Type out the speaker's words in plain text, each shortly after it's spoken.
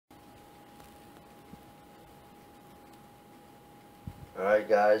Alright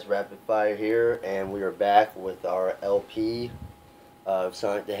guys, rapid fire here, and we are back with our LP of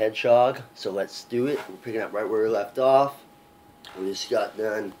Sonic the Hedgehog. So let's do it. We're picking up right where we left off. We just got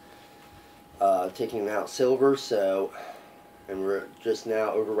done taking out silver, and we're just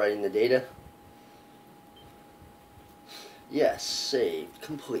now overwriting the data. Yes, saved,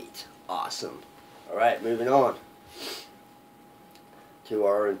 complete. Awesome. Alright, moving on to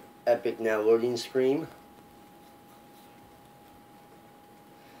our epic now loading screen.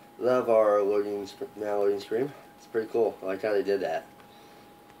 Love our loading screen. It's pretty cool. I like how they did that.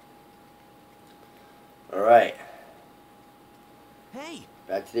 Alright. Hey!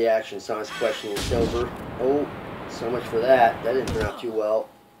 Back to the action. Sonic's questioning Silver. Oh, so much for that. That didn't turn out too well.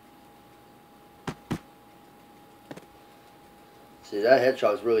 See, that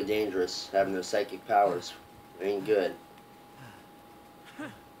Hedgehog's really dangerous. Having those psychic powers. Ain't good.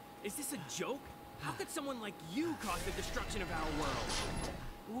 Is this a joke? How could someone like you cause the destruction of our world?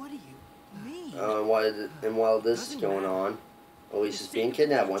 What do you mean? While this is going on, Elise is being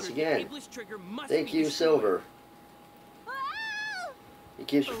kidnapped once again. Thank you, Silver. He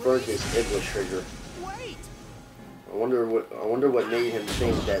keeps referring to his Iblis trigger. Wait! I wonder what made him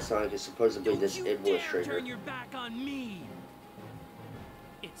think that Sonic is supposedly this Iblis trigger. Turn your back on me.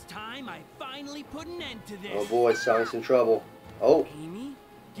 It's time I finally put an end to this. Oh boy, Sonic's in trouble. Oh. Amy?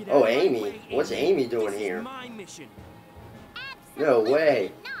 Oh, Amy. What's Amy doing here? This is my mission. No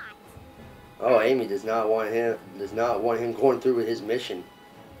way. Oh, Amy does not want him going through with his mission.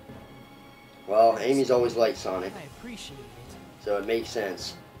 Well, Amy's always liked Sonic, I appreciate it. so it makes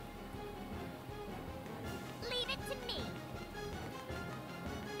sense. Leave it to me.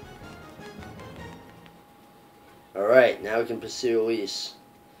 Alright, now we can pursue Elise.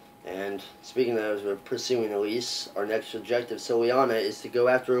 And speaking of pursuing Elise, our next objective, Soliana, is to go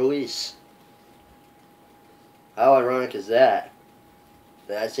after Elise. How ironic is that?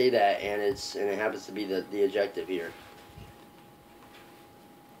 That I say that, and it happens to be the objective here.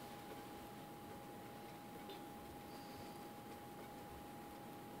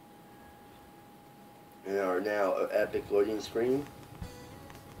 And our now epic loading screen.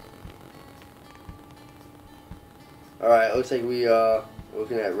 Alright, looks like we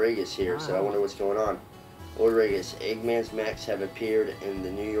looking at Regis here, so I wonder what's going on. Lord Regis, Eggman's Mechs have appeared in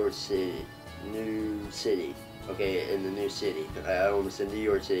the New City. Okay, in the new city. I almost said New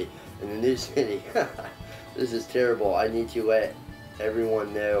York City. In the new city. This is terrible. I need to let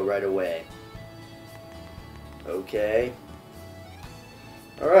everyone know right away. Okay.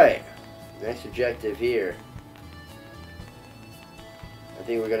 Alright. Next objective here. I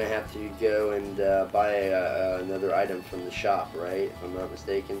think we're going to have to go and buy another item from the shop, right? If I'm not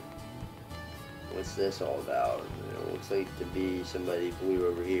mistaken. What's this all about? It looks like to be somebody blue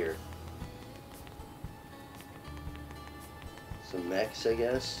over here. Some mechs, I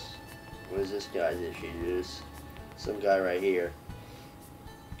guess. What is this guy's issue? Some guy right here.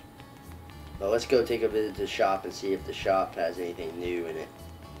 Well, let's go take a visit to the shop and see if the shop has anything new in it.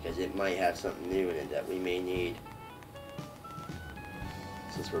 Because it might have something new in it that we may need.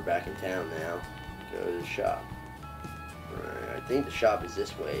 Since we're back in town now, go to the shop. Alright, I think the shop is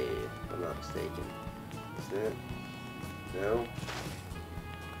this way, if I'm not mistaken. Isn't it? No?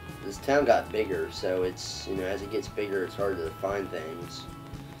 This town got bigger, so it's, as it gets bigger, it's harder to find things.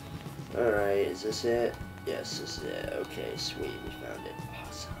 Alright, is this it? Yes, this is it. Okay, sweet, we found it.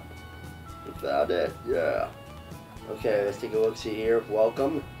 Awesome. We found it, yeah. Okay, let's take a look-see here.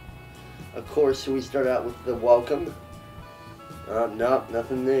 Welcome. Of course, we start out with the welcome. Nope,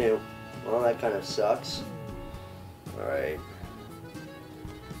 nothing new. Well, that kind of sucks. Alright.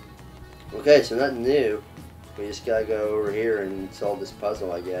 Okay, so nothing new. We just gotta go over here and solve this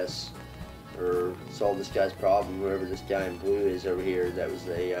puzzle, I guess. Or solve this guy's problem, whoever this guy in blue is over here. That was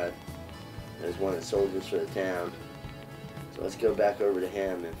one of the soldiers for the town. So let's go back over to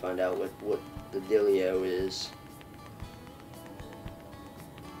him and find out what the dealio is.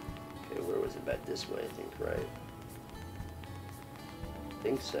 Okay, where was it? Back this way, I think, right? I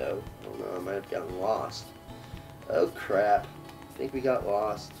think so. I don't know, I might have gotten lost. Oh crap. I think we got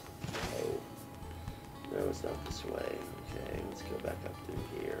lost. Oh. No, it's not this way. Okay, let's go back up through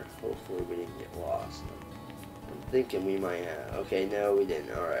here. Hopefully we didn't get lost. I'm thinking we might have. Okay, no, we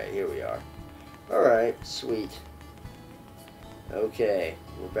didn't. Alright, here we are. Alright, sweet. Okay,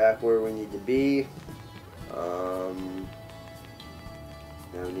 we're back where we need to be. Now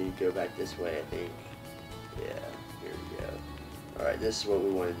we need to go back this way, I think. Yeah, here we go. Alright, this is what we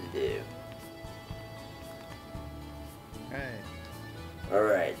wanted to do. Hey.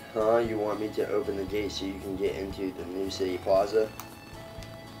 Alright, you want me to open the gate so you can get into the New City Plaza?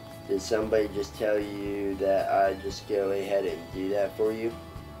 Did somebody just tell you that I just go ahead and do that for you?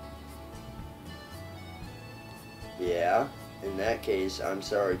 Yeah, in that case, I'm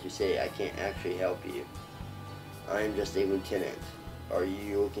sorry to say I can't actually help you. I am just a lieutenant. Are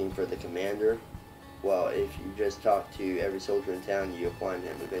you looking for the commander? Well, if you just talk to every soldier in town, you'll find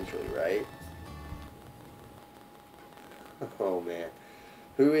him eventually, right? Oh man.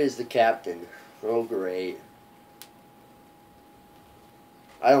 Who is the captain? Oh great.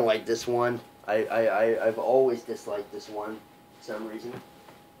 I don't like this one. I've always disliked this one for some reason.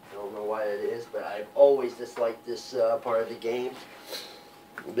 I don't know why it is, but I've always disliked this part of the game.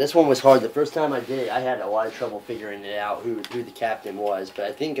 This one was hard. The first time I did it, I had a lot of trouble figuring it out who the captain was. But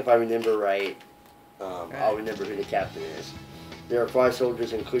I think if I remember right, I'll remember who the captain is. There are 5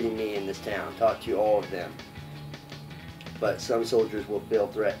 soldiers, including me, in this town. Talk to all of them. But some soldiers will feel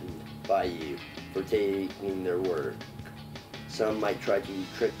threatened by you for taking their word. Some might try to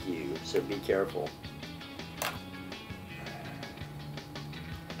trick you, so be careful.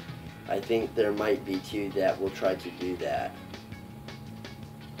 I think there might be 2 that will try to do that.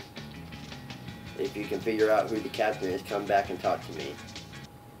 If you can figure out who the captain is, come back and talk to me.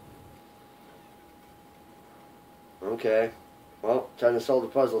 Okay. Well, time to solve the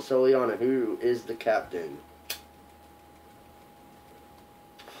puzzle. Soliana, who is the captain?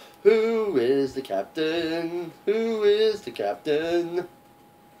 Who is the captain? Who is the captain?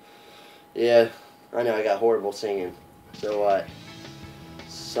 Yeah, I know I got horrible singing. So what?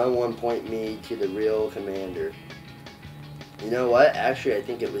 Someone point me to the real commander. You know what? Actually, I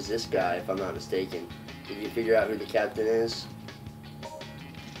think it was this guy, if I'm not mistaken. Did you figure out who the captain is?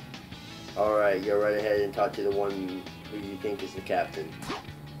 Alright, go right ahead and talk to the one who you think is the captain.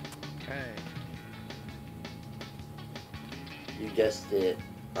 Hey. You guessed it.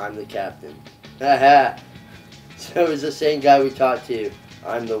 I'm the captain. Haha! So it's the same guy we talked to.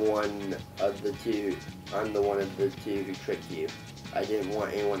 I'm the one of the 2. I'm the one of the 2 who tricked you. I didn't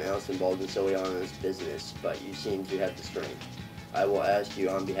want anyone else involved in Soliana's business, but you seem to have the strength. I will ask you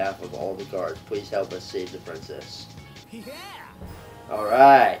on behalf of all the guards, please help us save the princess. Yeah.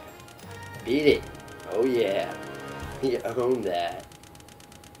 Alright. Beat it. Oh yeah. You own that.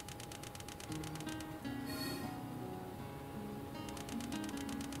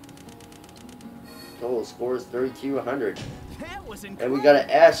 Total score is 3,200. That was incredible. And we got an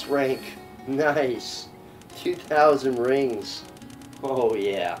S rank. Nice. 2,000 rings. Oh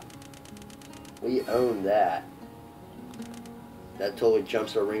yeah. We own that. That totally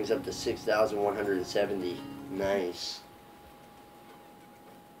jumps our rings up to 6,170. Nice.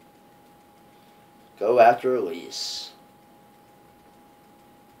 Go after Elise.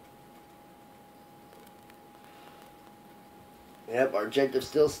 Yep, our objective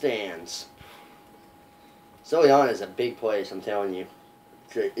still stands. Soliana is a big place, I'm telling you.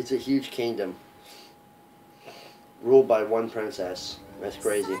 It's a huge kingdom. Ruled by one princess. That's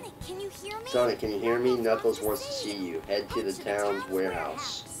crazy. Sonic, can you hear me? Sonic, can you hear me? Knuckles wants to see you. Head to the town's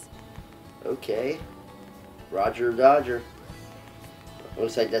warehouse. Okay. Roger Dodger.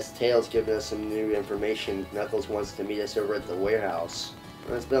 Looks like that's Tails giving us some new information. Knuckles wants to meet us over at the warehouse.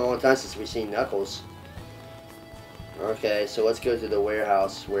 Well, it's been a long time since we've seen Knuckles. Okay, so let's go to the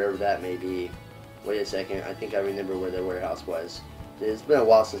warehouse, wherever that may be. Wait a second, I think I remember where the warehouse was. It's been a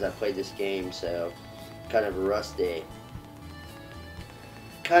while since I played this game, so kind of rusty.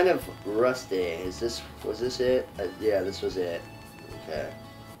 Kind of rusty. Was this it? Yeah, this was it. Okay.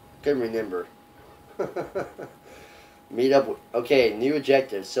 Couldn't remember. Meet up with, okay, new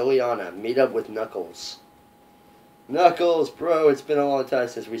objective, Soliana. Meet up with Knuckles. Knuckles, bro, it's been a long time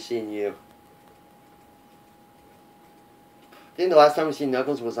since we've seen you. I think the last time we seen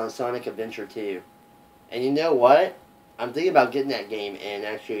Knuckles was on Sonic Adventure 2. And you know what? I'm thinking about getting that game and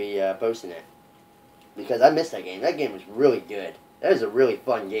actually posting it. Because I missed that game. That game was really good. That was a really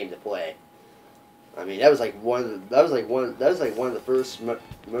fun game to play. I mean, that was like one of the first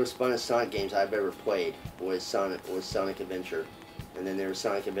most funnest Sonic games I've ever played. Was Sonic Adventure, and then there was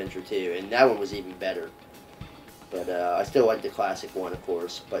Sonic Adventure 2, and that one was even better. But I still like the classic one, of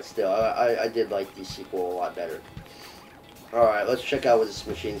course. But still, I did like the sequel a lot better. All right, let's check out what this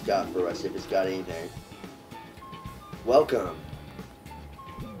machine's got for us. If it's got anything. Welcome.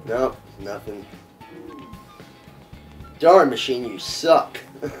 Nope, nothing. Darn machine, you suck.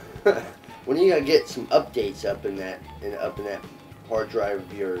 When are you gonna get some updates up in that hard drive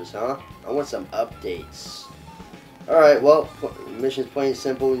of yours, huh? I want some updates. Alright, well, mission's plain and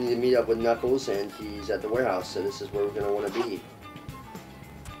simple. We need to meet up with Knuckles, and he's at the warehouse, so this is where we're gonna want to be.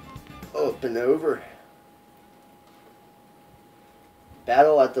 Up and over.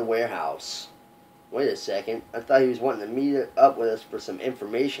 Battle at the warehouse. Wait a second. I thought he was wanting to meet up with us for some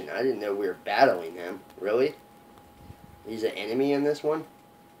information. I didn't know we were battling him. Really? He's an enemy in this one?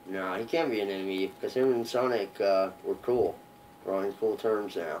 No, he can't be an enemy because him and Sonic were cool. We're on cool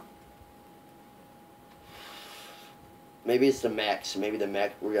terms now. Maybe it's the mechs. Maybe the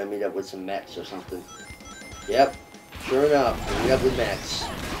mech. We're gonna meet up with some mechs or something. Yep. Sure enough, we meet up with mechs.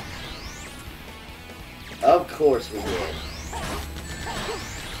 Of course we did.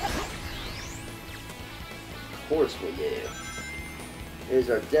 Of course we do. It is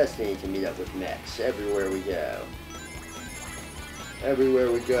our destiny to meet up with mechs everywhere we go.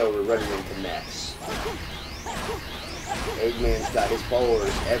 Everywhere we go, we're running into mechs. Eggman's got his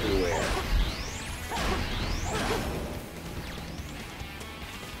followers everywhere.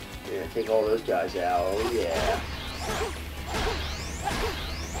 Yeah, take all those guys out. Oh yeah.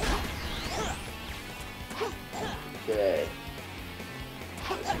 Okay.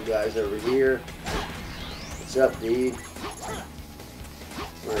 Got some guys over here. What's up, dude?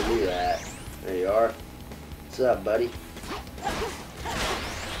 Where are you at? There you are. What's up, buddy?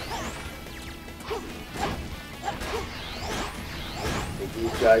 Take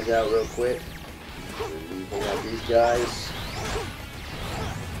these guys out real quick. Take out these guys.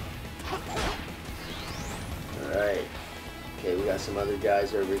 Alright. Okay, we got some other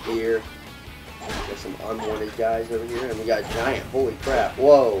guys over here. Got some unwanted guys over here. And we got a giant. Holy crap.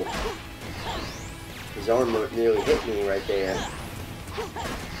 Whoa. His arm nearly hit me right there.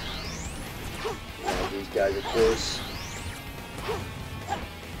 These guys, of course.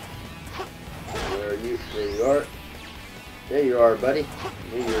 Where are you? There you are. There you are, buddy. I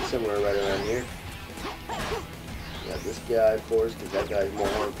knew you were somewhere right around here. Got this guy, of course, because that guy's more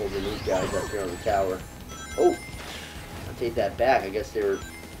harmful than these guys up here on the tower. Oh, I'll take that back. I guess they're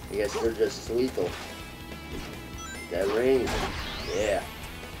just as lethal. That ring. Yeah.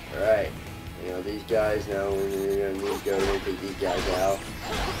 All right. You know these guys now. We're gonna need to go and take these guys out.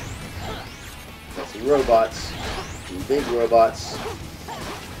 Got some robots. Some big robots.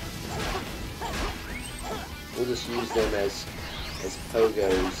 We'll just use them as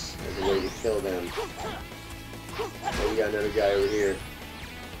pogos as a way to kill them. Oh, we got another guy over here.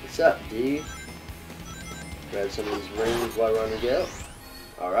 What's up, dude? Grab some of these rings while we're on the go.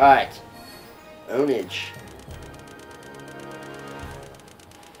 Alright. Ownage.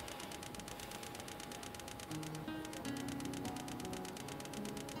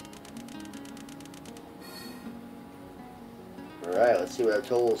 Alright, let's see what our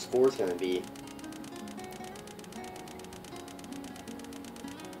total score is going to be.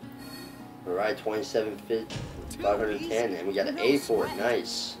 Alright, 27,510, and we got an A for it.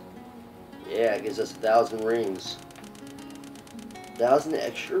 Nice. Yeah, it gives us 1,000 rings. 1,000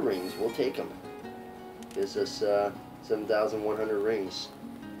 extra rings, we'll take them. Gives us 7,100 rings.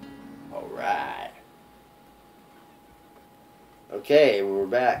 Alright. Okay, we're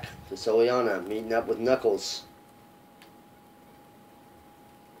back to Soliana, meeting up with Knuckles.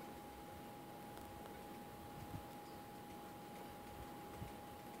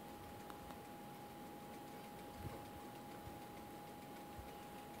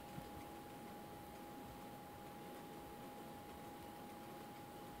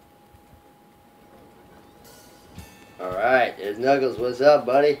 Alright, there's Knuckles. What's up,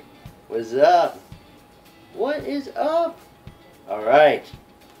 buddy? What's up? What is up? Alright.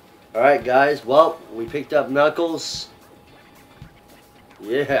 Alright, guys. Well, we picked up Knuckles.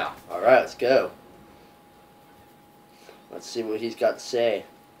 Yeah. Alright, let's go. Let's see what he's got to say.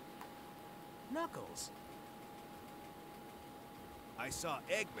 Knuckles. I saw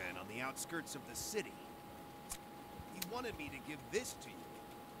Eggman on the outskirts of the city. He wanted me to give this to you.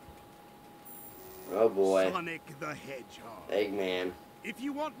 Oh boy. Sonic the Hedgehog. Eggman. If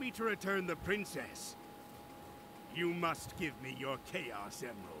you want me to return the princess, you must give me your Chaos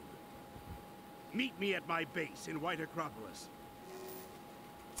Emerald. Meet me at my base in White Acropolis.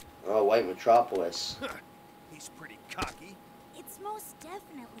 Oh, White Metropolis. He's pretty cocky. It's most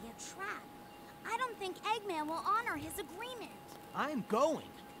definitely a trap. I don't think Eggman will honor his agreement. I'm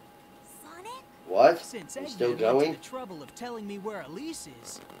going. Sonic? What? Since You're Eggman still went to going? the trouble of telling me where Elise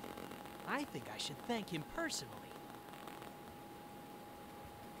is, I think I should thank him personally.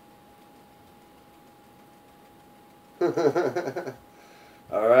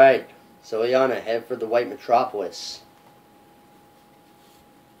 Alright. So, Iana, head for the White Metropolis.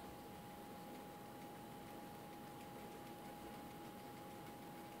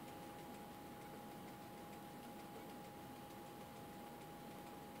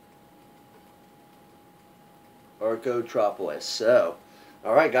 Arcotropolis. So,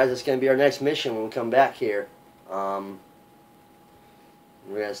 alright guys, that's going to be our next mission when we come back here. We're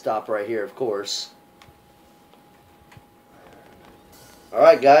going to stop right here, of course.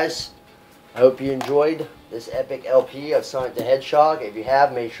 Alright guys, I hope you enjoyed this epic LP of Sonic the Hedgehog. If you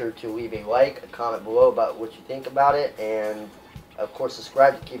have, make sure to leave a like, a comment below about what you think about it, and of course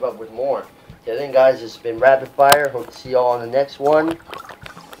subscribe to keep up with more. Until then guys, it's been Rapid Fire. Hope to see y'all on the next one.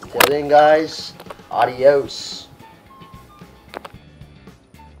 Until then guys, adios.